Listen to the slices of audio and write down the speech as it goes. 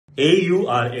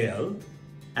A-U-R-A-L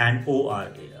and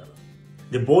O-R-A-L.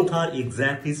 They both are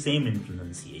exactly same in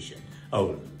pronunciation,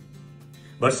 oral.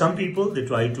 But some people, they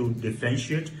try to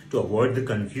differentiate to avoid the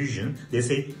confusion. They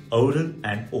say oral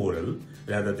and oral.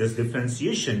 Rather, this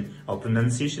differentiation of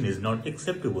pronunciation is not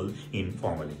acceptable in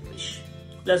formal English.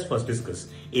 Let's first discuss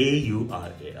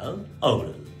A-U-R-A-L,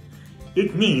 oral.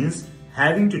 It means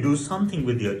having to do something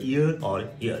with your ear or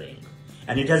hearing.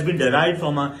 And it has been derived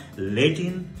from a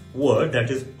Latin word that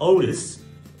is auris,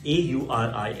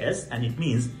 A-U-R-I-S, and it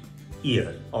means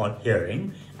ear or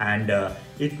hearing, and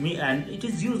it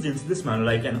is used in this manner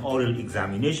like an oral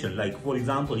examination. Like, for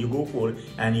example, you go for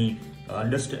any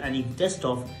test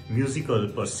of musical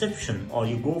perception, or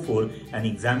you go for an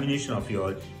examination of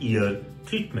your ear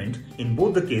treatment. In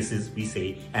both the cases we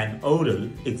say an oral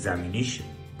examination,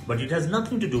 but it has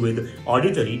nothing to do with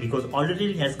auditory, because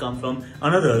auditory has come from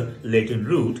another Latin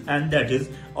root, and that is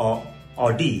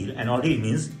audire, and audire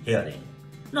means hearing.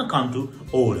 Now come to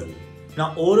oral.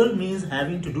 Now oral means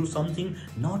having to do something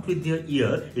not with your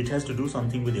ear, it has to do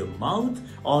something with your mouth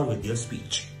or with your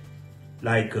speech.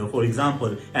 Like for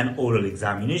example, an oral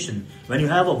examination. When you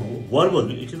have a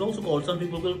verbal, it is also called, some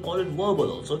people will call it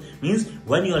verbal also, means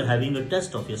when you are having a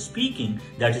test of your speaking,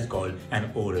 that is called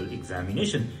an oral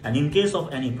examination. And in case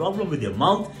of any problem with your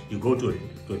mouth, you go to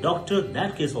a doctor,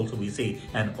 that case also we say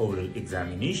an oral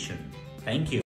examination. Thank you.